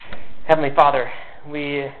Heavenly Father,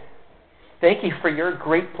 we thank you for your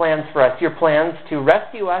great plans for us, your plans to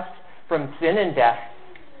rescue us from sin and death,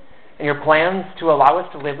 and your plans to allow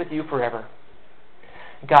us to live with you forever.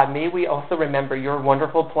 God, may we also remember your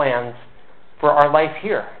wonderful plans for our life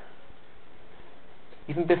here.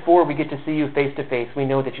 Even before we get to see you face to face, we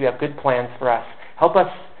know that you have good plans for us. Help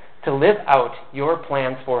us to live out your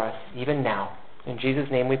plans for us, even now. In Jesus'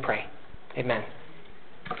 name we pray. Amen.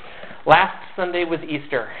 Last Sunday was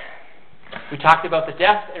Easter. We talked about the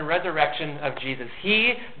death and resurrection of Jesus.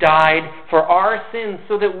 He died for our sins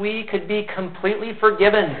so that we could be completely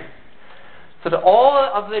forgiven. So that all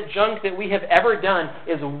of the junk that we have ever done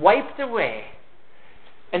is wiped away,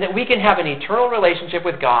 and that we can have an eternal relationship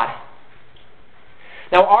with God.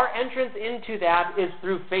 Now, our entrance into that is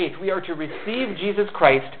through faith. We are to receive Jesus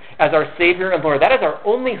Christ as our Savior and Lord. That is our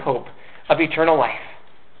only hope of eternal life.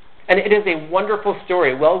 And it is a wonderful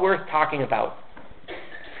story, well worth talking about.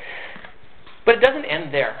 But it doesn't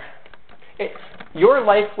end there. Your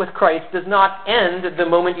life with Christ does not end the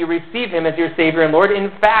moment you receive Him as your Savior and Lord.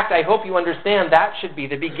 In fact, I hope you understand that should be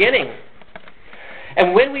the beginning.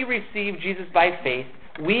 And when we receive Jesus by faith,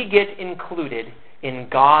 we get included in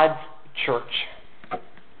God's church. So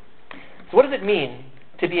what does it mean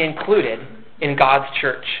to be included in God's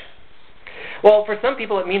church? Well, for some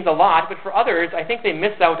people it means a lot, but for others, I think they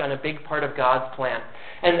miss out on a big part of God's plan.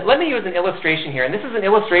 And let me use an illustration here. And this is an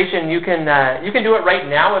illustration you can do it right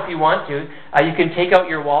now if you want to. You can take out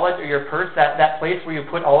your wallet or your purse, that place where you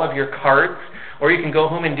put all of your cards, or you can go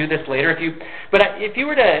home and do this later. But if you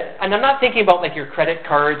were to, and I'm not thinking about like your credit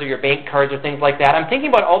cards or your bank cards or things like that. I'm thinking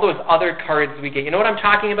about all those other cards we get. You know what I'm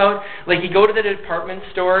talking about? Like you go to the department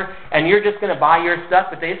store and you're just going to buy your stuff,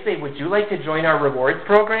 but they say, "Would you like to join our rewards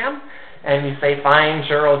program?" And you say, "Fine,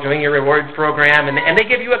 sure, I'll join your rewards program." And they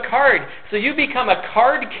give you a card. So you become a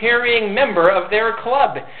card-carrying member of their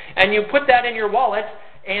club. And you put that in your wallet,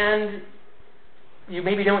 and you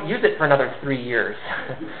maybe don't use it for another 3 years.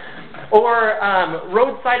 Or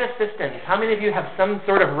roadside assistance. How many of you have some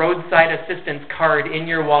sort of roadside assistance card in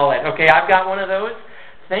your wallet? Okay, I've got one of those.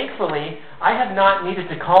 Thankfully, I have not needed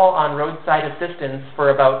to call on roadside assistance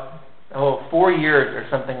for about 4 years or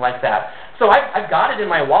something like that. So I've got it in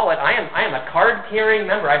my wallet. I am a card-carrying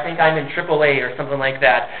member. I think I'm in AAA or something like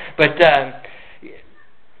that. But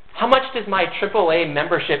how much does my AAA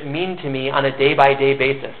membership mean to me on a day-by-day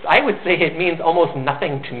basis? I would say it means almost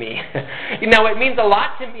nothing to me. Now, it means a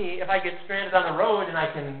lot to me if I get stranded on the road and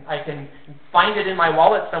I can find it in my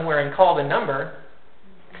wallet somewhere and call the number.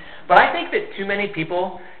 But I think that too many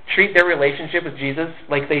people treat their relationship with Jesus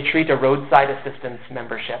like they treat a roadside assistance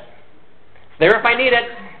membership. There if I need it.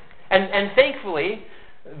 And thankfully,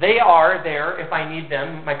 they are there if I need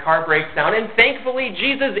them. My car breaks down. And thankfully,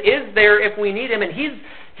 Jesus is there if we need Him. And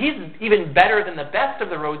He's even better than the best of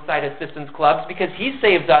the roadside assistance clubs because He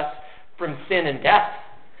saves us from sin and death.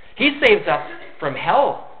 He saves us from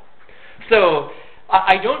hell. So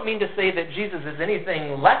I don't mean to say that Jesus is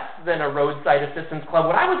anything less than a roadside assistance club.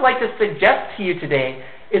 What I would like to suggest to you today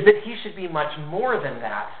is that He should be much more than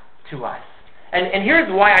that to us. And here's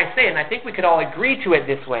why I say it, and I think we could all agree to it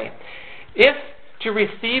this way. If to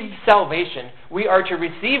receive salvation, we are to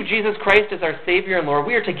receive Jesus Christ as our Savior and Lord,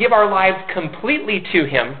 we are to give our lives completely to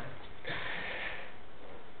Him,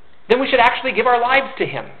 then we should actually give our lives to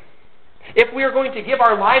Him. If we are going to give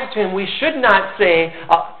our lives to Him, we should not say,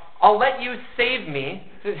 "I'll let you save me."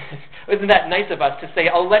 Isn't that nice of us to say,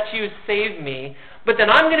 "I'll let you save me, but then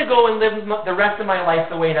I'm going to go and live the rest of my life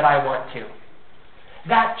the way that I want to."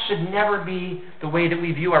 That should never be the way that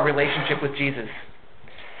we view our relationship with Jesus.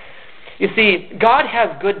 You see, God has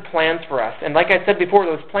good plans for us. And like I said before,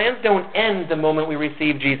 those plans don't end the moment we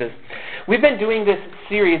receive Jesus. We've been doing this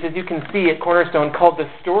series, as you can see at Cornerstone, called The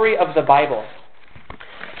Story of the Bible.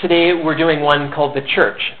 Today we're doing one called The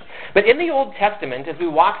Church. But in the Old Testament, as we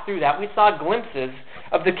walked through that, we saw glimpses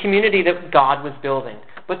of the community that God was building.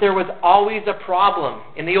 But there was always a problem.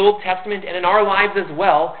 In the Old Testament and in our lives as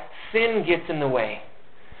well, sin gets in the way.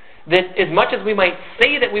 That as much as we might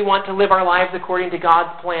say that we want to live our lives according to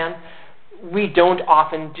God's plan, we don't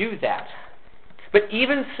often do that. But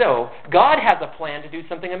even so, God has a plan to do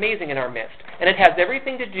something amazing in our midst. And it has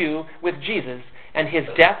everything to do with Jesus and His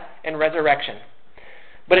death and resurrection.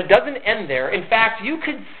 But it doesn't end there. In fact, you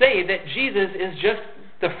could say that Jesus is just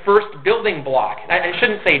the first building block. I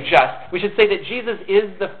shouldn't say just. We should say that Jesus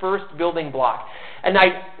is the first building block. And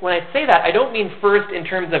when I say that, I don't mean first in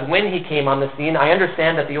terms of when He came on the scene. I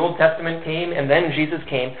understand that the Old Testament came and then Jesus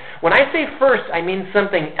came. When I say first, I mean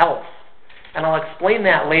something else. And I'll explain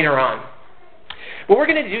that later on. What we're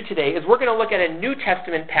going to do today is we're going to look at a New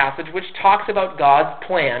Testament passage which talks about God's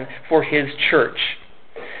plan for His church.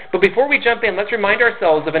 But before we jump in, let's remind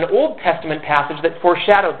ourselves of an Old Testament passage that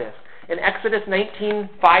foreshadowed this. In Exodus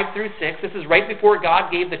 19:5 through 6, this is right before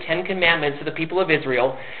God gave the Ten Commandments to the people of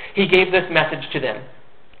Israel. He gave this message to them.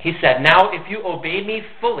 He said, "Now if you obey me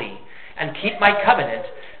fully and keep my covenant,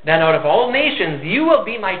 then out of all nations you will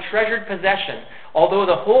be my treasured possession. Although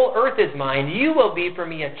the whole earth is mine, you will be for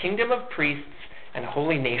me a kingdom of priests and a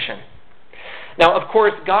holy nation." Now, of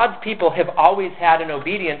course, God's people have always had an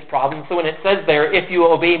obedience problem, so when it says there, "If you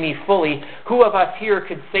obey me fully," who of us here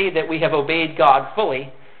could say that we have obeyed God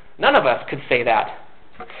fully? None of us could say that.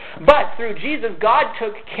 But through Jesus, God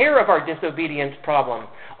took care of our disobedience problem.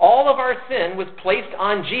 All of our sin was placed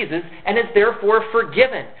on Jesus and is therefore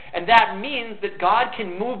forgiven. And that means that God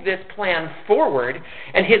can move this plan forward,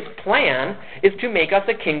 and his plan is to make us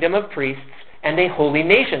a kingdom of priests and a holy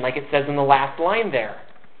nation, like it says in the last line there.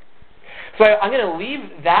 So I'm going to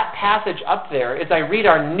leave that passage up there as I read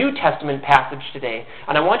our New Testament passage today.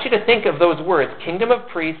 And I want you to think of those words, kingdom of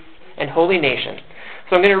priests and holy nation.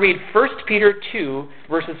 So I'm going to read 1 Peter 2,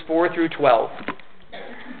 verses 4 through 12.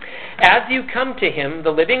 "As you come to him,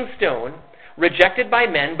 the living stone, rejected by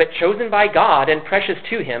men but chosen by God and precious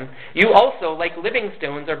to him, you also, like living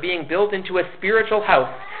stones, are being built into a spiritual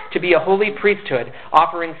house to be a holy priesthood,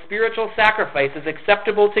 offering spiritual sacrifices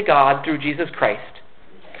acceptable to God through Jesus Christ.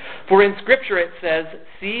 For in Scripture it says,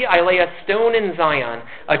 'See, I lay a stone in Zion,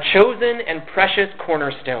 a chosen and precious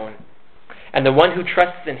cornerstone, and the one who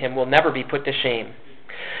trusts in him will never be put to shame.'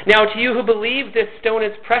 Now to you who believe, this stone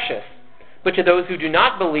is precious. But to those who do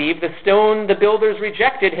not believe, the stone the builders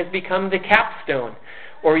rejected has become the capstone,"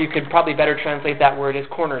 or you could probably better translate that word as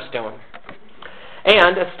cornerstone,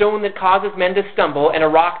 "and a stone that causes men to stumble, and a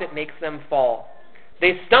rock that makes them fall.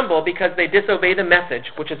 They stumble because they disobey the message,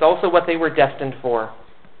 which is also what they were destined for.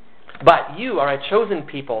 But you are a chosen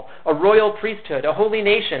people, a royal priesthood, a holy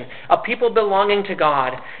nation, a people belonging to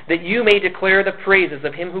God, that you may declare the praises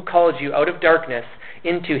of him who called you out of darkness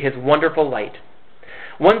into his wonderful light.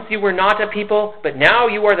 Once you were not a people, but now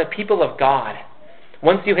you are the people of God.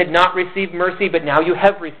 Once you had not received mercy, but now you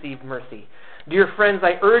have received mercy. Dear friends,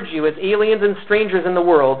 I urge you as aliens and strangers in the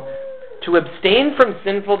world to abstain from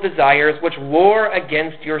sinful desires which war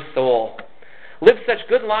against your soul. Live such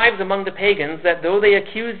good lives among the pagans that though they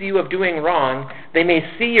accuse you of doing wrong, they may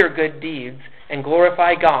see your good deeds and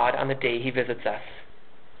glorify God on the day he visits us."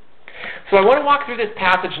 So I want to walk through this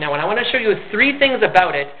passage now, and I want to show you 3 things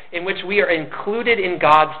about it in which we are included in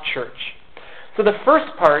God's church. So the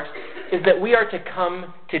first part is that we are to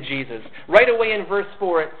come to Jesus. Right away in verse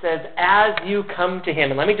 4 it says, "As you come to him."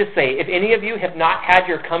 And let me just say, if any of you have not had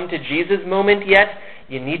your come to Jesus moment yet,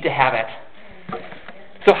 you need to have it.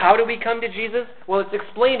 So how do we come to Jesus? Well, it's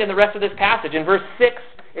explained in the rest of this passage. In verse 6,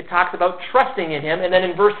 it talks about trusting in him, and then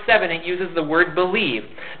in verse 7, it uses the word believe.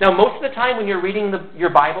 Now, most of the time when you're reading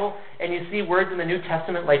your Bible and you see words in the New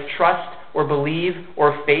Testament like trust or believe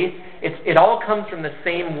or faith, it all comes from the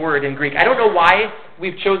same word in Greek. I don't know why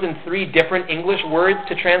we've chosen 3 different English words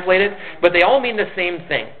to translate it, but they all mean the same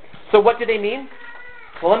thing. So what do they mean?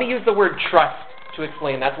 Well, let me use the word trust to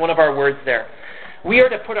explain. That's one of our words there. We are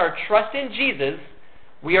to put our trust in Jesus.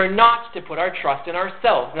 We are not to put our trust in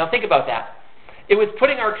ourselves. Now think about that. It was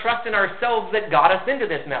putting our trust in ourselves that got us into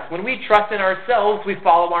this mess. When we trust in ourselves, we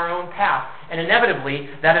follow our own path. And inevitably,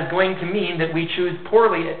 that is going to mean that we choose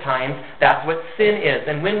poorly at times. That's what sin is.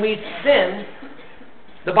 And when we sin,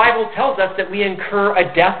 the Bible tells us that we incur a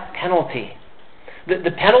death penalty.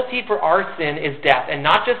 The penalty for our sin is death. And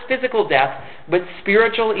not just physical death, but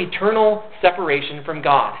spiritual, eternal separation from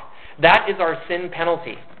God. That is our sin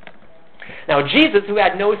penalty. Now, Jesus, who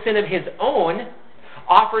had no sin of his own,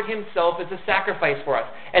 offered himself as a sacrifice for us.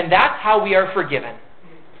 And that's how we are forgiven.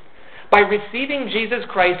 By receiving Jesus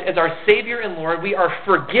Christ as our Savior and Lord, we are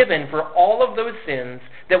forgiven for all of those sins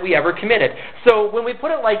that we ever committed. So when we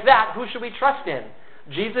put it like that, who should we trust in?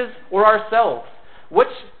 Jesus or ourselves? Which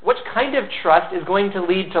kind of trust is going to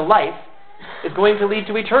lead to life, is going to lead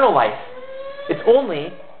to eternal life? It's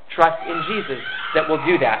only trust in Jesus that will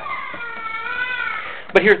do that.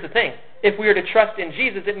 But here's the thing. If we are to trust in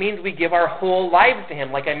Jesus, it means we give our whole lives to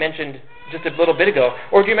him, like I mentioned just a little bit ago.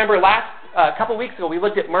 Or do you remember a couple weeks ago, we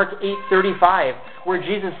looked at Mark 8:35, where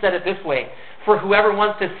Jesus said it this way, "For whoever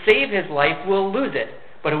wants to save his life will lose it,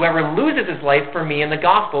 but whoever loses his life for me and the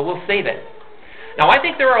gospel will save it." Now, I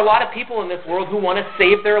think there are a lot of people in this world who want to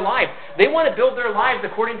save their lives. They want to build their lives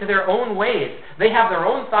according to their own ways. They have their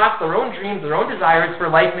own thoughts, their own dreams, their own desires for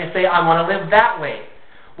life, and they say, "I want to live that way."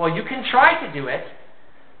 Well, you can try to do it,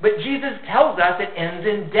 but Jesus tells us it ends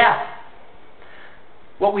in death.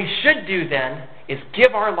 What we should do then is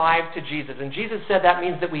give our lives to Jesus. And Jesus said that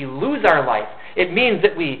means that we lose our life. It means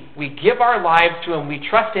that we give our lives to Him. We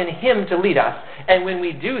trust in Him to lead us. And when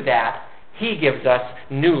we do that, He gives us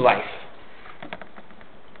new life.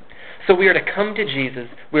 So we are to come to Jesus.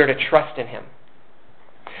 We are to trust in Him.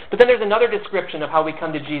 But then there's another description of how we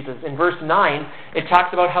come to Jesus. In verse 9, it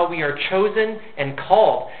talks about how we are chosen and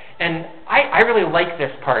called. And I really like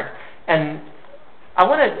this part. And I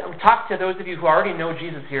want to talk to those of you who already know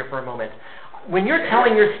Jesus here for a moment. When you're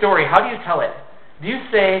telling your story, how do you tell it? Do you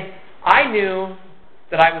say, I knew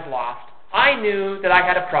that I was lost. I knew that I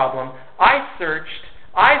had a problem. I searched.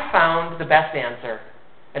 I found the best answer.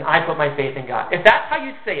 And I put my faith in God. If that's how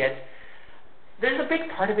you say it, there's a big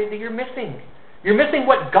part of it that you're missing. You're missing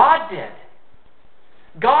what God did.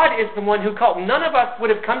 God is the one who called. None of us would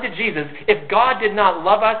have come to Jesus if God did not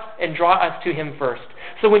love us and draw us to Him first.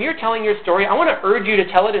 So when you're telling your story, I want to urge you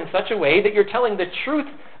to tell it in such a way that you're telling the truth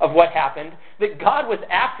of what happened, that God was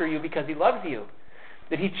after you because He loves you,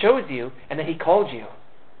 that He chose you, and that He called you.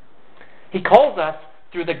 He calls us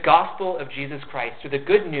through the gospel of Jesus Christ, through the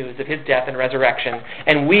good news of His death and resurrection,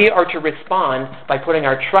 and we are to respond by putting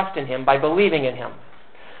our trust in Him, by believing in Him.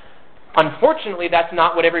 Unfortunately, that's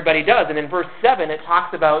not what everybody does. And in verse 7, it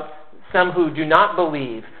talks about some who do not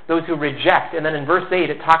believe, those who reject. And then in verse 8,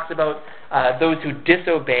 it talks about those who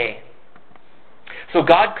disobey. So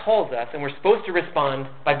God calls us, and we're supposed to respond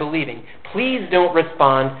by believing. Please don't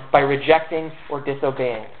respond by rejecting or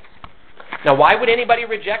disobeying. Now, why would anybody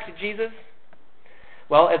reject Jesus?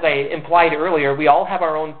 Well, as I implied earlier, we all have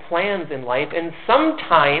our own plans in life, and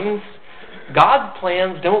sometimes God's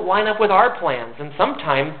plans don't line up with our plans, and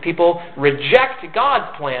sometimes people reject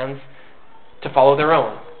God's plans to follow their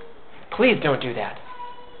own. Please don't do that.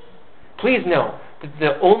 Please know that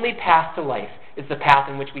the only path to life is the path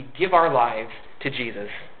in which we give our lives to Jesus.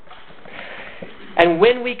 And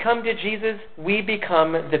when we come to Jesus, we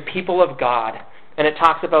become the people of God. And it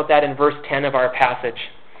talks about that in verse 10 of our passage.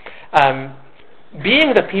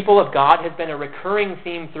 Being the people of God has been a recurring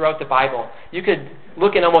theme throughout the Bible. You could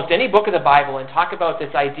look in almost any book of the Bible and talk about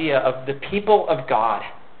this idea of the people of God.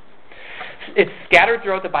 It's scattered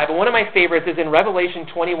throughout the Bible. One of my favorites is in Revelation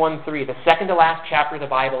 21:3, the second to last chapter of the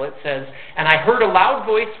Bible. It says, "And I heard a loud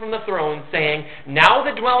voice from the throne saying, 'Now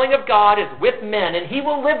the dwelling of God is with men, and He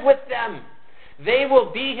will live with them. They will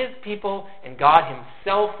be His people, and God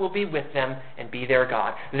Himself will be with them and be their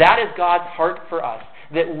God.'" That is God's heart for us,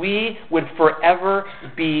 that we would forever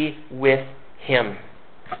be with Him.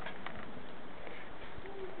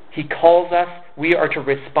 He calls us. We are to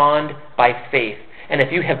respond by faith. And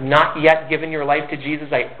if you have not yet given your life to Jesus,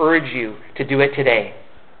 I urge you to do it today.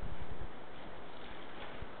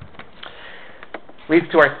 Leads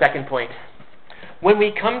to our second point. When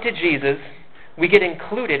we come to Jesus, we get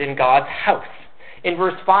included in God's house. In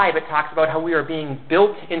verse 5, it talks about how we are being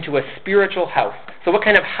built into a spiritual house. So what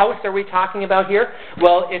kind of house are we talking about here?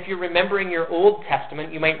 Well, if you're remembering your Old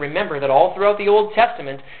Testament, you might remember that all throughout the Old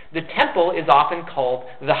Testament, the temple is often called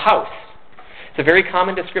the house. It's a very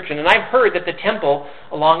common description. And I've heard that the temple,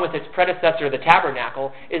 along with its predecessor, the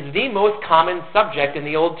tabernacle, is the most common subject in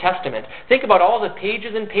the Old Testament. Think about all the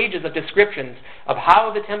pages and pages of descriptions of how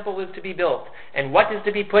the temple is to be built, and what is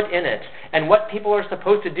to be put in it, and what people are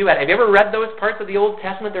supposed to do at it. Have you ever read those parts of the Old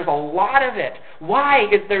Testament? There's a lot of it. Why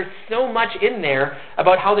is there so much in there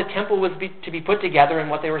about how the temple was to be put together and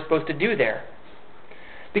what they were supposed to do there?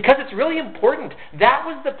 Because it's really important. That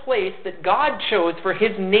was the place that God chose for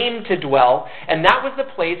His name to dwell, and that was the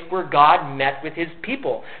place where God met with His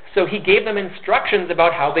people. So He gave them instructions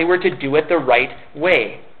about how they were to do it the right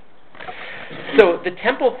way. So the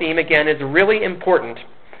temple theme, again, is really important.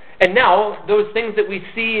 And now, those things that we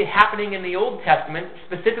see happening in the Old Testament,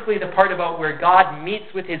 specifically the part about where God meets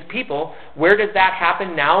with His people, where does that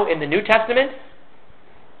happen now in the New Testament?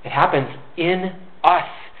 It happens in us.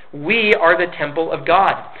 We are the temple of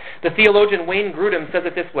God. The theologian Wayne Grudem says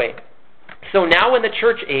it this way: "So now in the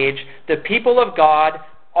church age, the people of God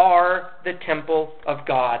are the temple of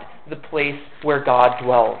God, the place where God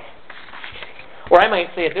dwells." Or I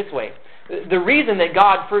might say it this way: the reason that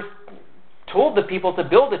God first told the people to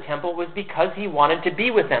build a temple was because He wanted to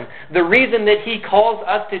be with them. The reason that He calls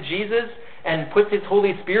us to Jesus and puts His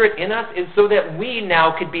Holy Spirit in us is so that we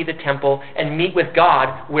now could be the temple and meet with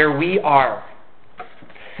God where we are.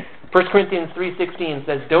 1 Corinthians 3:16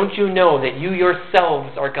 says, "Don't you know that you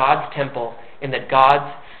yourselves are God's temple and that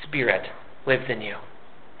God's Spirit lives in you?"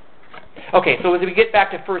 Okay, so as we get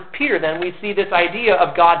back to 1 Peter, then, we see this idea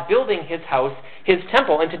of God building His house, His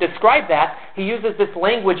temple. And to describe that, he uses this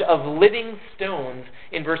language of living stones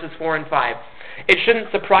in verses 4 and 5. It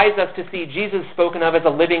shouldn't surprise us to see Jesus spoken of as a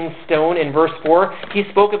living stone in verse 4. He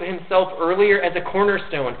spoke of himself earlier as a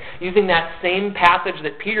cornerstone. Using that same passage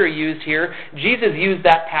that Peter used here, Jesus used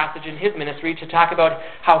that passage in his ministry to talk about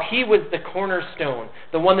how he was the cornerstone.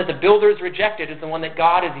 The one that the builders rejected is the one that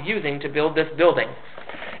God is using to build this building.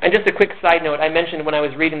 And just a quick side note, I mentioned when I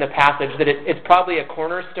was reading the passage that it's probably a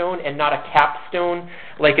cornerstone and not a capstone,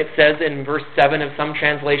 like it says in verse 7 of some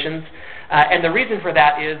translations. And the reason for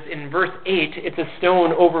that is, in verse 8, it's a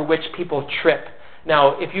stone over which people trip.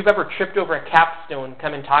 Now, if you've ever tripped over a capstone,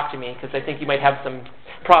 come and talk to me, because I think you might have some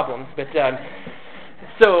problems. But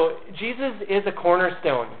so, Jesus is a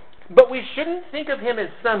cornerstone. But we shouldn't think of him as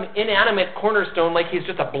some inanimate cornerstone like he's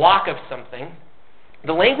just a block of something.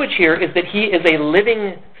 The language here is that he is a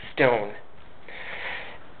living stone.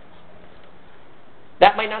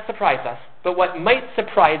 That might not surprise us, but what might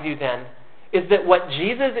surprise you then is that what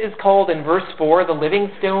Jesus is called in verse 4, the living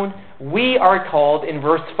stone, we are called in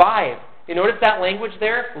verse 5. You notice that language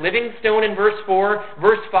there? Living stone in verse 4,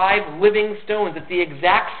 verse 5, living stones. It's the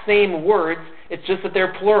exact same words, it's just that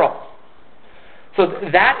they're plural. So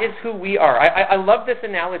that is who we are. I love this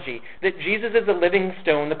analogy, that Jesus is a living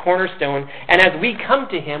stone, the cornerstone, and as we come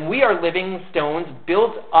to him, we are living stones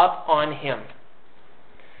built up on him.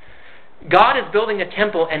 God is building a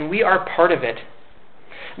temple, and we are part of it.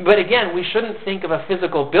 But again, we shouldn't think of a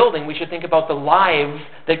physical building. We should think about the lives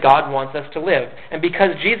that God wants us to live. And because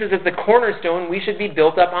Jesus is the cornerstone, we should be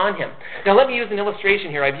built up on him. Now let me use an illustration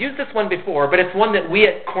here. I've used this one before, but it's one that we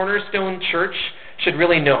at Cornerstone Church should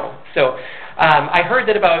really know. So I heard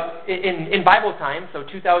that about, in Bible time, so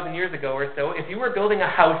 2,000 years ago or so, if you were building a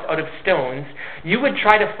house out of stones, you would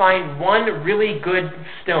try to find one really good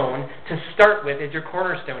stone to start with as your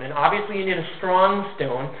cornerstone. And obviously you need a strong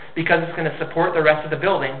stone because it's going to support the rest of the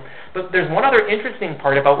building. But there's one other interesting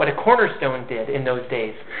part about what a cornerstone did in those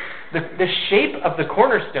days. The shape of the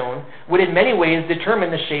cornerstone would in many ways determine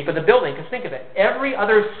the shape of the building. Because think of it, every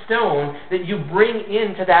other stone that you bring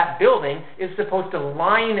into that building is supposed to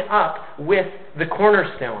line up with the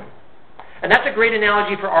cornerstone. And that's a great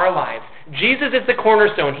analogy for our lives. Jesus is the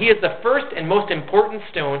cornerstone. He is the first and most important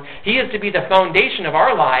stone. He is to be the foundation of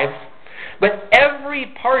our lives. But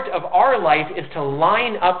every part of our life is to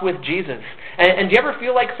line up with Jesus. And do you ever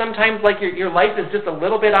feel like sometimes like your life is just a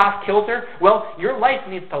little bit off kilter? Well, your life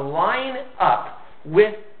needs to line up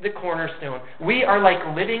with the cornerstone. We are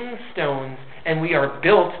like living stones, and we are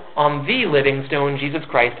built on the living stone, Jesus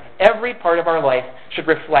Christ. Every part of our life should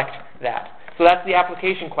reflect that. So that's the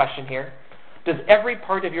application question here. Does every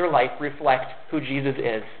part of your life reflect who Jesus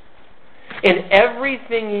is? In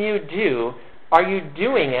everything you do, are you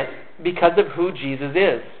doing it because of who Jesus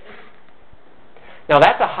is? Now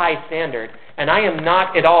that's a high standard, and I am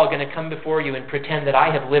not at all going to come before you and pretend that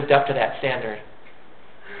I have lived up to that standard.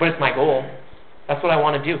 But it's my goal. That's what I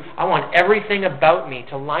want to do. I want everything about me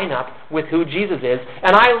to line up with who Jesus is,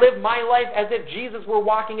 and I live my life as if Jesus were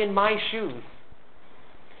walking in my shoes.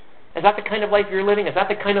 Is that the kind of life you're living? Is that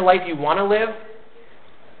the kind of life you want to live?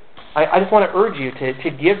 I just want to urge you to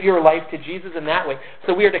give your life to Jesus in that way.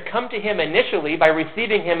 So we are to come to him initially by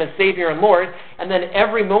receiving him as Savior and Lord, and then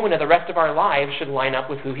every moment of the rest of our lives should line up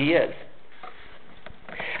with who he is.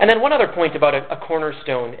 And then one other point about a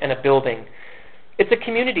cornerstone and a building. It's a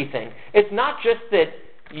community thing. It's not just that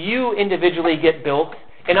you individually get built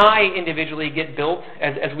and I individually get built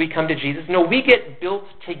as we come to Jesus. No, we get built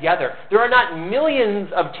together. There are not millions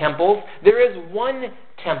of temples. There is one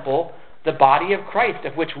temple, the body of Christ,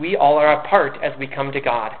 of which we all are a part as we come to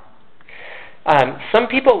God. Some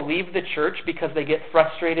people leave the church because they get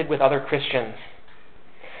frustrated with other Christians.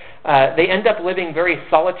 They end up living very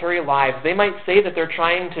solitary lives. They might say that they're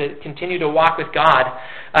trying to continue to walk with God.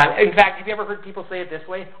 In fact, have you ever heard people say it this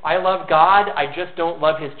way? I love God, I just don't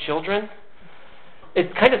love his children.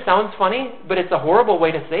 It kind of sounds funny, but it's a horrible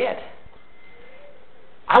way to say it.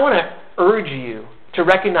 I want to urge you to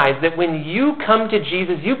recognize that when you come to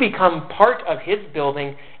Jesus, you become part of his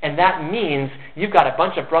building, and that means you've got a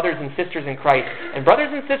bunch of brothers and sisters in Christ. And brothers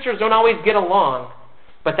and sisters don't always get along,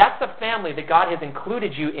 but that's the family that God has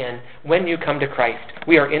included you in when you come to Christ.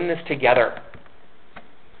 We are in this together.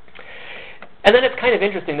 And then it's kind of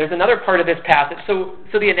interesting. There's another part of this passage. So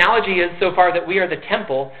the analogy is so far that we are the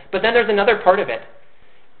temple, but then there's another part of it.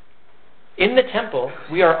 In the temple,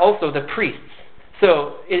 we are also the priests.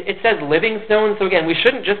 So it says living stones. So again, we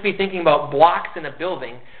shouldn't just be thinking about blocks in a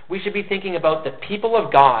building. We should be thinking about the people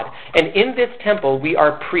of God. And in this temple, we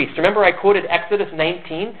are priests. Remember I quoted Exodus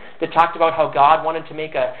 19 that talked about how God wanted to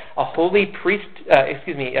make a holy priest,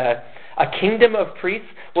 a A kingdom of priests?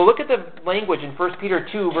 Well, look at the language in 1 Peter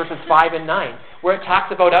 2, verses 5 and 9, where it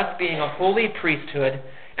talks about us being a holy priesthood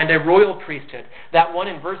and a royal priesthood. That one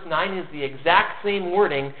in verse 9 is the exact same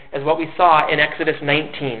wording as what we saw in Exodus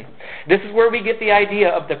 19. This is where we get the idea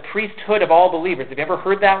of the priesthood of all believers. Have you ever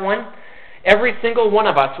heard that one? Every single one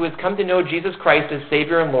of us who has come to know Jesus Christ as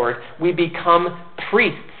Savior and Lord, we become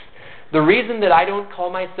priests. The reason that I don't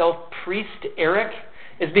call myself Priest Eric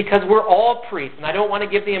is because we're all priests, and I don't want to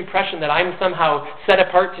give the impression that I'm somehow set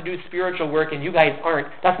apart to do spiritual work and you guys aren't.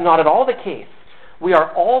 That's not at all the case. We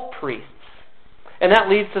are all priests. And that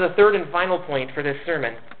leads to the third and final point for this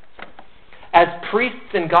sermon. As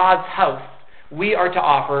priests in God's house, we are to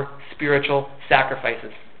offer spiritual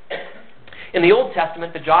sacrifices. In the Old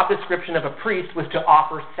Testament, the job description of a priest was to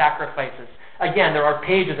offer sacrifices. Again, there are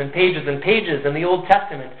pages and pages and pages in the Old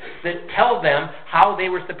Testament that tell them how they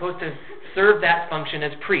were supposed to serve that function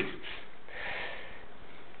as priests.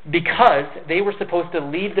 Because they were supposed to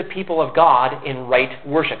lead the people of God in right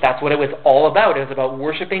worship. That's what it was all about. It was about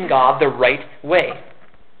worshiping God the right way.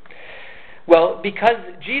 Well, because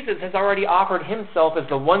Jesus has already offered himself as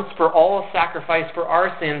the once-for-all sacrifice for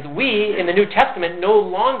our sins, we, in the New Testament, no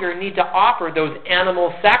longer need to offer those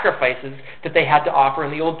animal sacrifices that they had to offer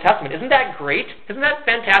in the Old Testament. Isn't that great? Isn't that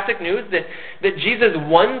fantastic news that Jesus'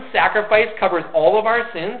 one sacrifice covers all of our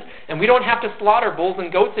sins, and we don't have to slaughter bulls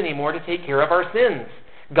and goats anymore to take care of our sins?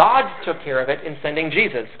 God took care of it in sending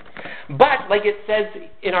Jesus. But, like it says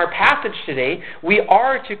in our passage today, we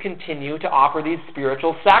are to continue to offer these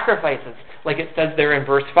spiritual sacrifices, like it says there in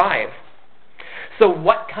verse 5. So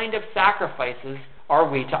what kind of sacrifices are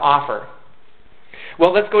we to offer?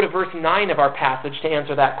 Well, let's go to verse 9 of our passage to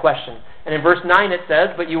answer that question. And in verse 9 it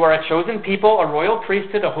says, "But you are a chosen people, a royal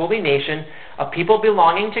priesthood, a holy nation, a people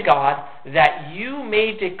belonging to God, that you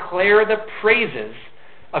may declare the praises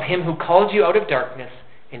of him who called you out of darkness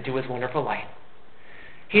into his wonderful light."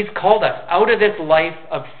 He's called us out of this life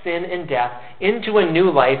of sin and death into a new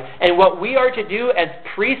life. And what we are to do as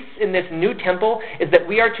priests in this new temple is that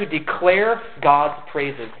we are to declare God's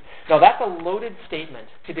praises. Now that's a loaded statement,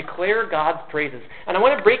 to declare God's praises. And I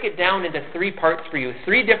want to break it down into 3 parts for you.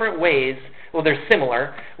 3 different ways, well, they're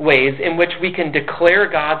similar ways in which we can declare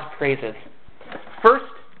God's praises. First,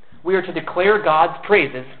 we are to declare God's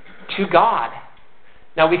praises to God.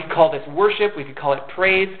 Now, we could call this worship, we could call it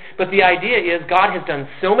praise, but the idea is God has done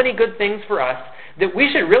so many good things for us that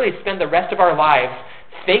we should really spend the rest of our lives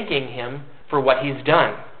thanking him for what he's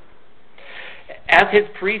done. As his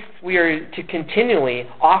priests, we are to continually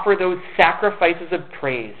offer those sacrifices of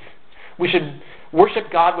praise. We should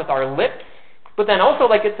worship God with our lips, but then also,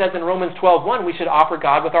 like it says in Romans 12:1, we should offer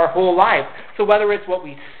God with our whole lives. So whether it's what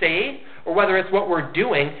we say or whether it's what we're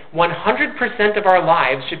doing, 100% of our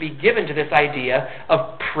lives should be given to this idea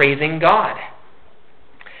of praising God.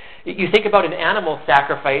 You think about an animal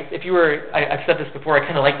sacrifice. If you were, I've said this before, I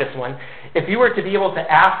kind of like this one. If you were to be able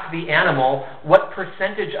to ask the animal what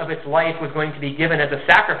percentage of its life was going to be given as a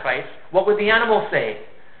sacrifice, what would the animal say?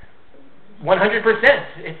 100%.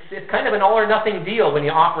 It's kind of an all-or-nothing deal when you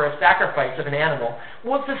offer a sacrifice of an animal.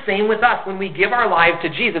 Well, it's the same with us. When we give our lives to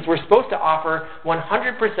Jesus, we're supposed to offer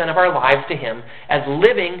 100% of our lives to him as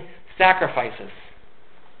living sacrifices.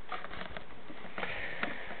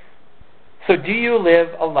 So do you live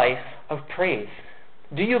a life of praise?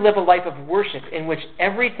 Do you live a life of worship in which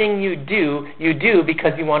everything you do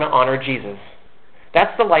because you want to honor Jesus?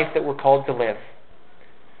 That's the life that we're called to live.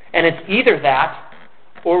 And it's either that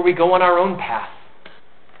or we go on our own path,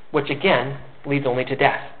 which again leads only to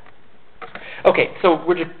death. Okay, so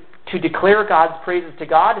we're to declare God's praises to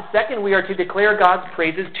God. Second, we are to declare God's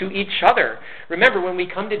praises to each other. Remember, when we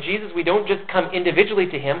come to Jesus, we don't just come individually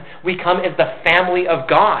to him, we come as the family of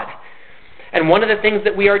God. And one of the things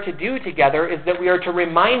that we are to do together is that we are to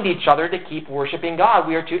remind each other to keep worshiping God.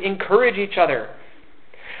 We are to encourage each other.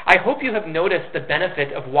 I hope you have noticed the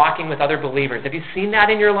benefit of walking with other believers. Have you seen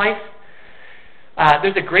that in your life?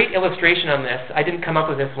 There's a great illustration on this. I didn't come up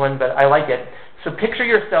with this one, but I like it. So picture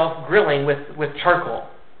yourself grilling with charcoal.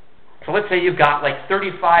 So let's say you've got like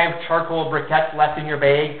 35 charcoal briquettes left in your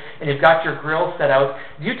bag, and you've got your grill set out.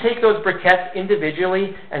 Do you take those briquettes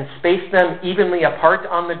individually and space them evenly apart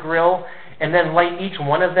on the grill, and then light each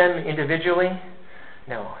one of them individually?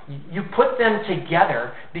 No. You put them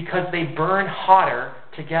together because they burn hotter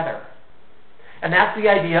together. And that's the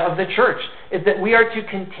idea of the church, is that we are to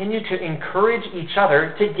continue to encourage each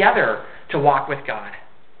other together to walk with God.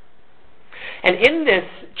 And in this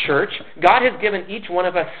church, God has given each one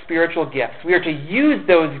of us spiritual gifts. We are to use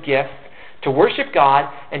those gifts to worship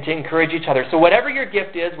God and to encourage each other. So whatever your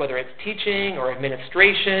gift is, whether it's teaching or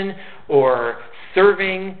administration or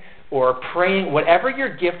serving or praying, whatever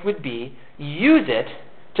your gift would be, use it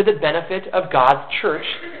to the benefit of God's church,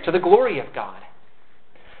 to the glory of God.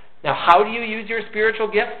 Now, how do you use your spiritual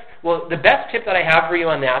gifts? Well, the best tip that I have for you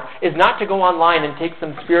on that is not to go online and take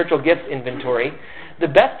some spiritual gifts inventory. The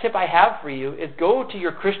best tip I have for you is go to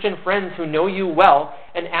your Christian friends who know you well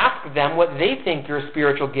and ask them what they think your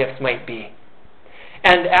spiritual gifts might be.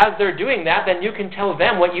 And as they're doing that, then you can tell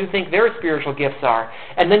them what you think their spiritual gifts are.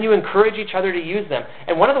 And then you encourage each other to use them.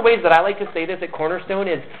 And one of the ways that I like to say this at Cornerstone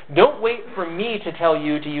is, don't wait for me to tell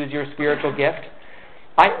you to use your spiritual gift.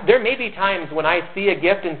 There may be times when I see a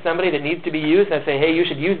gift in somebody that needs to be used, and I say, hey, you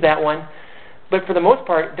should use that one. But for the most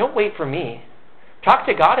part, don't wait for me. Talk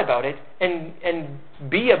to God about it and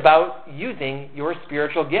be about using your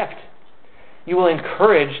spiritual gift. You will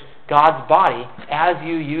encourage God's body as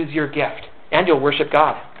you use your gift, and you'll worship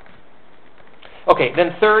God. Okay,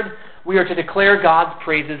 then third, we are to declare God's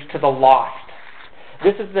praises to the lost.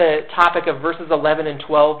 This is the topic of verses 11 and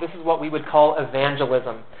 12. This is what we would call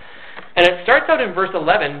evangelism. And it starts out in verse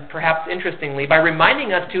 11, perhaps interestingly, by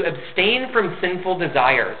reminding us to abstain from sinful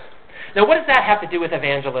desires. Now, what does that have to do with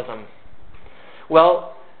evangelism?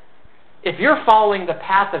 Well, if you're following the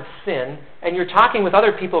path of sin, and you're talking with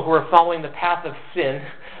other people who are following the path of sin,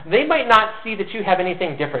 they might not see that you have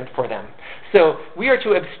anything different for them. So we are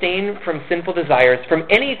to abstain from sinful desires, from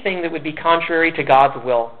anything that would be contrary to God's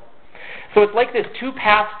will. So it's like this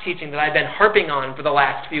two-path teaching that I've been harping on for the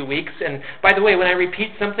last few weeks. And by the way, when I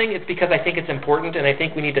repeat something, it's because I think it's important and I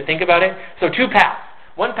think we need to think about it. So two paths.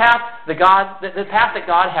 One path, the path that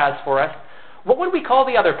God has for us. What would we call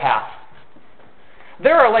the other path?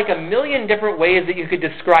 There are like a million different ways that you could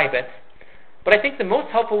describe it. But I think the most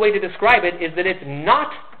helpful way to describe it is that it's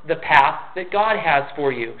not the path that God has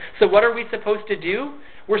for you. So what are we supposed to do?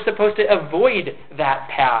 We're supposed to avoid that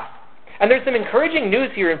path. And there's some encouraging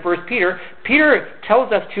news here in 1 Peter. Peter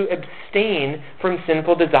tells us to abstain from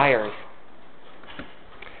sinful desires.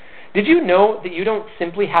 Did you know that you don't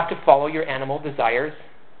simply have to follow your animal desires?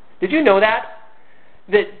 Did you know that?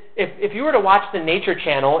 That if you were to watch the Nature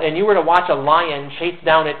Channel and you were to watch a lion chase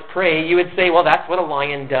down its prey, you would say, well, that's what a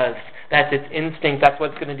lion does. That's its instinct. That's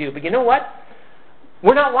what it's going to do. But you know what?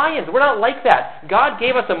 We're not lions. We're not like that. God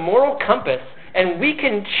gave us a moral compass, and we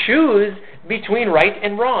can choose between right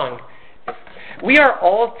and wrong. We are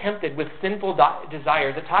all tempted with sinful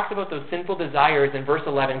desires. It talks about those sinful desires in verse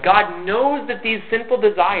 11. God knows that these sinful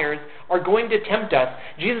desires are going to tempt us.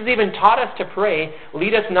 Jesus even taught us to pray,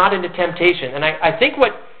 lead us not into temptation. And I think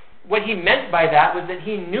what he meant by that was that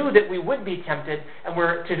he knew that we would be tempted, and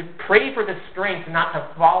we're to pray for the strength not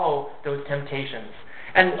to follow those temptations.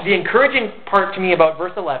 And the encouraging part to me about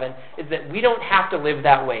verse 11 is that we don't have to live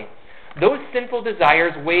that way. Those sinful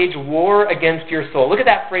desires wage war against your soul. Look at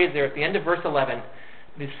that phrase there at the end of verse 11.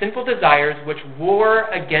 The sinful desires which war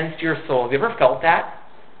against your soul. Have you ever felt that?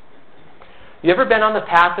 You ever been on the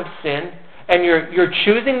path of sin and you're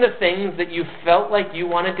choosing the things that you felt like you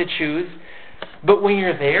wanted to choose, but when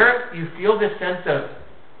you're there, you feel this sense of,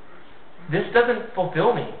 this doesn't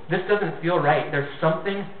fulfill me. This doesn't feel right. There's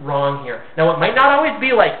something wrong here. Now, it might not always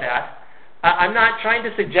be like that. I'm not trying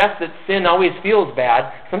to suggest that sin always feels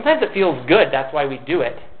bad. Sometimes it feels good. That's why we do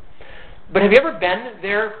it. But have you ever been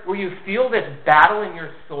there where you feel this battle in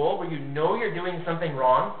your soul, where you know you're doing something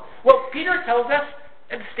wrong? Well, Peter tells us,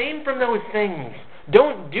 abstain from those things.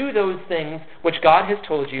 Don't do those things which God has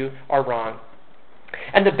told you are wrong.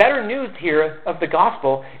 And the better news here of the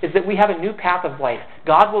gospel is that we have a new path of life.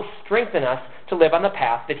 God will strengthen us to live on the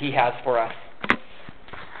path that he has for us.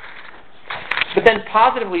 But then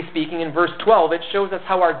positively speaking, in verse 12, it shows us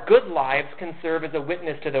how our good lives can serve as a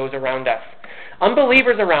witness to those around us.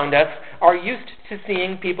 Unbelievers around us are used to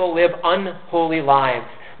seeing people live unholy lives.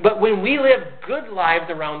 But when we live good lives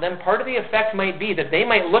around them, part of the effect might be that they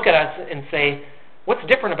might look at us and say, what's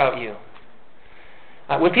different about you?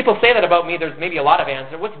 When people say that about me, there's maybe a lot of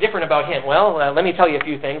answers. What's different about him? Well, let me tell you a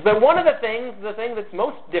few things. But one of the thing that's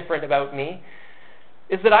most different about me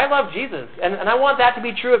is that I love Jesus. And I want that to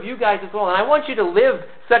be true of you guys as well. And I want you to live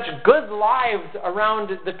such good lives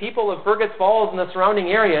around the people of Fergus Falls and the surrounding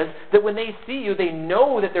areas that when they see you, they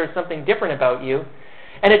know that there's something different about you.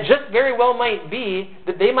 And it just very well might be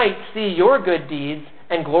that they might see your good deeds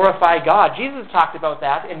and glorify God. Jesus talked about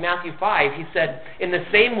that in Matthew 5. He said, in the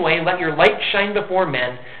same way, let your light shine before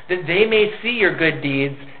men, that they may see your good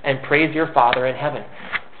deeds and praise your Father in heaven.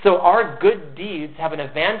 So our good deeds have an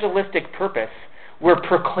evangelistic purpose. We're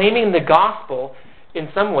proclaiming the gospel in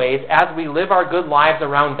some ways as we live our good lives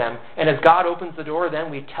around them. And as God opens the door,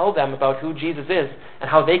 then we tell them about who Jesus is and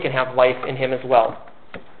how they can have life in him as well.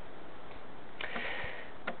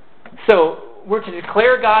 So we're to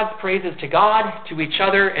declare God's praises to God, to each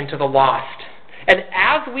other, and to the lost. And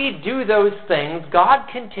as we do those things, God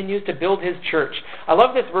continues to build his church. I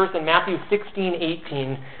love this verse in Matthew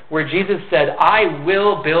 16:18, where Jesus said, I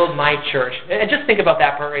will build my church. And just think about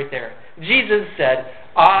that part right there. Jesus said,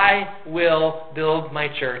 I will build my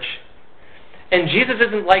church. And Jesus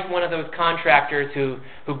isn't like one of those contractors who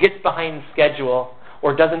gets behind schedule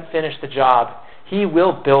or doesn't finish the job. He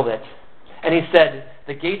will build it. And he said,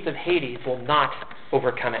 the gates of Hades will not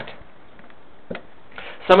overcome it.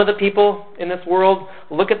 Some of the people in this world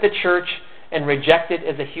look at the church and reject it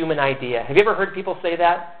as a human idea. Have you ever heard people say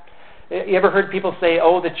that? You ever heard people say,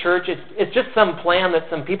 oh, the church, it's just some plan that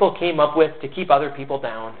some people came up with to keep other people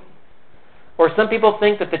down? Or some people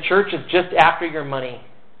think that the church is just after your money.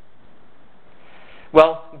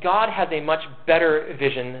 Well, God has a much better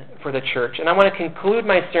vision for the church. And I want to conclude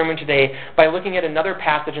my sermon today by looking at another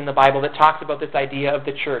passage in the Bible that talks about this idea of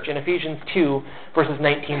the church. In Ephesians 2, verses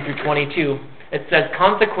 19 through 22, it says,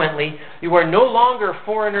 consequently, you are no longer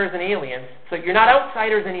foreigners and aliens, so you're not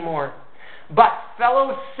outsiders anymore, but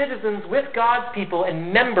fellow citizens with God's people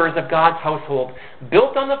and members of God's household,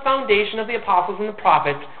 built on the foundation of the apostles and the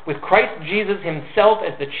prophets, with Christ Jesus himself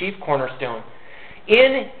as the chief cornerstone.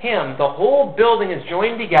 In him, the whole building is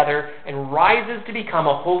joined together and rises to become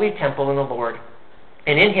a holy temple in the Lord.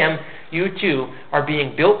 And in him, you too are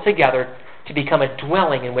being built together to become a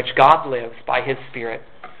dwelling in which God lives by his Spirit.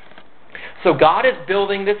 So God is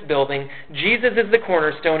building this building. Jesus is the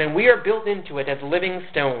cornerstone, and we are built into it as living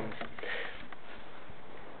stones.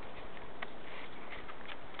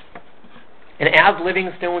 And as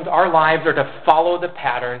living stones, our lives are to follow the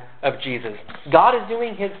pattern of Jesus. God is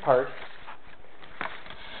doing his part.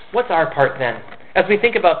 What's our part then? As we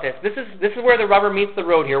think about this is where the rubber meets the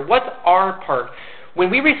road here. What's our part?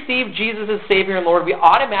 When we receive Jesus as Savior and Lord, we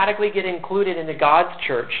automatically get included into God's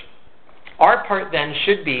church. Our part then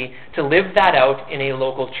should be to live that out in a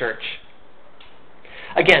local church.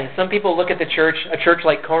 Again, some people look at the church, a church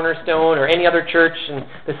like Cornerstone or any other church, and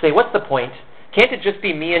they say, what's the point? Can't it just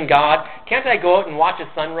be me and God? Can't I go out and watch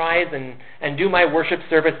a sunrise and do my worship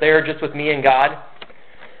service there just with me and God?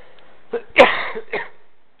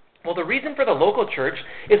 Well, the reason for the local church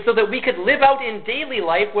is so that we could live out in daily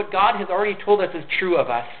life what God has already told us is true of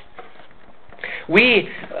us. We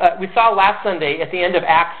saw last Sunday at the end of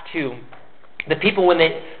Acts 2, the people,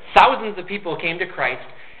 thousands of people came to Christ,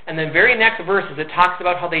 and the very next verses it talks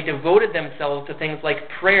about how they devoted themselves to things like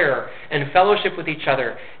prayer and fellowship with each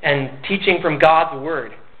other and teaching from God's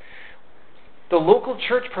Word. The local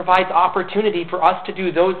church provides opportunity for us to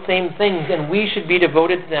do those same things, and we should be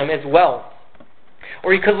devoted to them as well.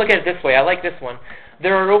 Or you could look at it this way. I like this one.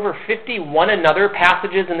 There are over 50 one another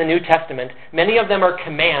passages in the New Testament. Many of them are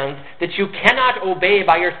commands that you cannot obey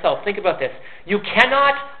by yourself. Think about this. You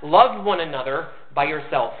cannot love one another by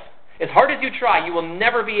yourself. As hard as you try, you will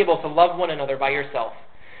never be able to love one another by yourself.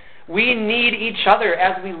 We need each other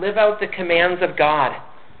as we live out the commands of God.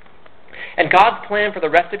 And God's plan for the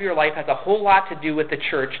rest of your life has a whole lot to do with the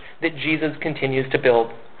church that Jesus continues to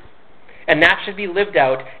build. And that should be lived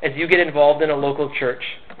out as you get involved in a local church.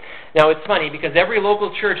 Now, it's funny because every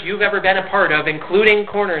local church you've ever been a part of, including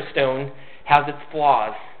Cornerstone, has its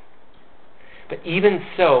flaws. But even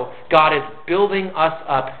so, God is building us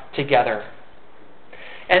up together.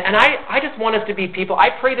 And I just want us to be people. I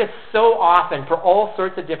pray this so often for all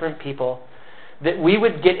sorts of different people, that we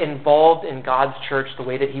would get involved in God's church the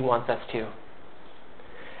way that he wants us to.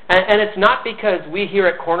 And it's not because we here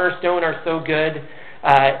at Cornerstone are so good.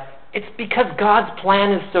 It's because God's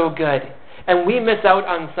plan is so good, and we miss out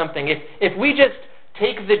on something. If we just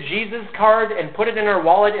take the Jesus card and put it in our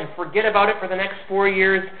wallet and forget about it for the next 4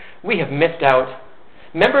 years, we have missed out.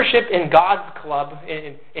 Membership in God's club,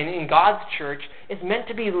 in God's church, is meant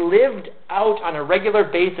to be lived out on a regular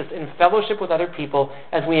basis in fellowship with other people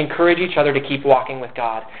as we encourage each other to keep walking with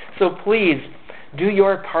God. So please, do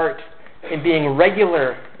your part in being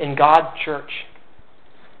regular in God's church.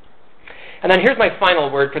 And then here's my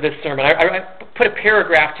final word for this sermon. I put a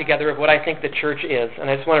paragraph together of what I think the church is, and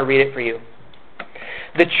I just want to read it for you.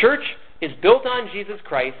 The church is built on Jesus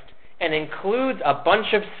Christ and includes a bunch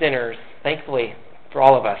of sinners, thankfully, for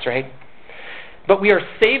all of us, right? But we are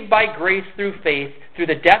saved by grace through faith, through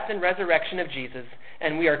the death and resurrection of Jesus,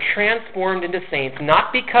 and we are transformed into saints,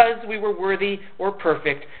 not because we were worthy or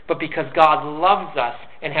perfect, but because God loves us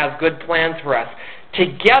and has good plans for us.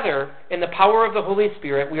 Together, in the power of the Holy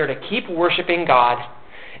Spirit, we are to keep worshiping God,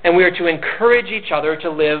 and we are to encourage each other to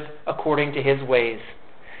live according to his ways.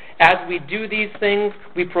 As we do these things,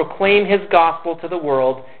 we proclaim his gospel to the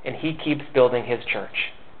world, and he keeps building his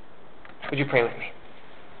church. Would you pray with me?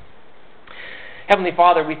 Heavenly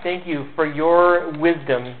Father, we thank you for your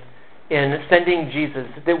wisdom in sending Jesus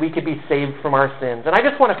that we could be saved from our sins. And I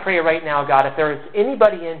just want to pray right now, God, if there is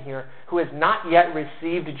anybody in here who has not yet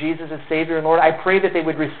received Jesus as Savior and Lord, I pray that they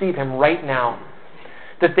would receive him right now.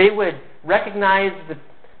 That they would recognize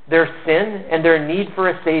their sin and their need for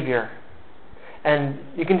a Savior. And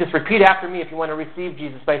you can just repeat after me if you want to receive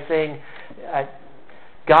Jesus by saying,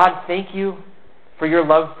 God, thank you for your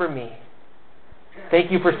love for me.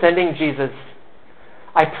 Thank you for sending Jesus.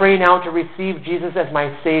 I pray now to receive Jesus as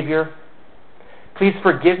my Savior. Please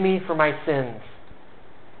forgive me for my sins.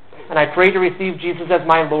 And I pray to receive Jesus as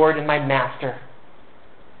my Lord and my Master.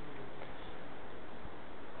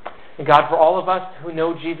 And God, for all of us who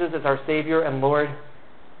know Jesus as our Savior and Lord,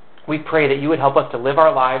 we pray that you would help us to live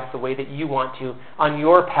our lives the way that you want to, on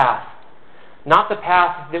your path. Not the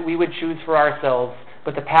path that we would choose for ourselves,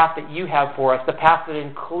 but the path that you have for us, the path that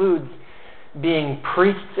includes being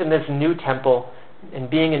priests in this new temple and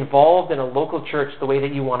being involved in a local church the way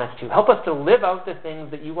that you want us to. Help us to live out the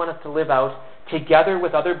things that you want us to live out together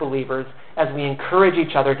with other believers as we encourage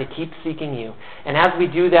each other to keep seeking you. And as we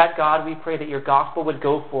do that, God, we pray that your gospel would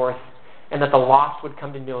go forth and that the lost would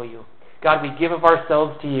come to know you. God, we give of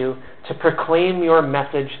ourselves to you to proclaim your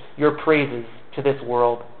message, your praises to this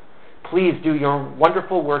world. Please do your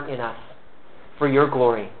wonderful work in us for your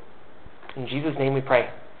glory. In Jesus' name we pray.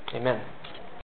 Amen.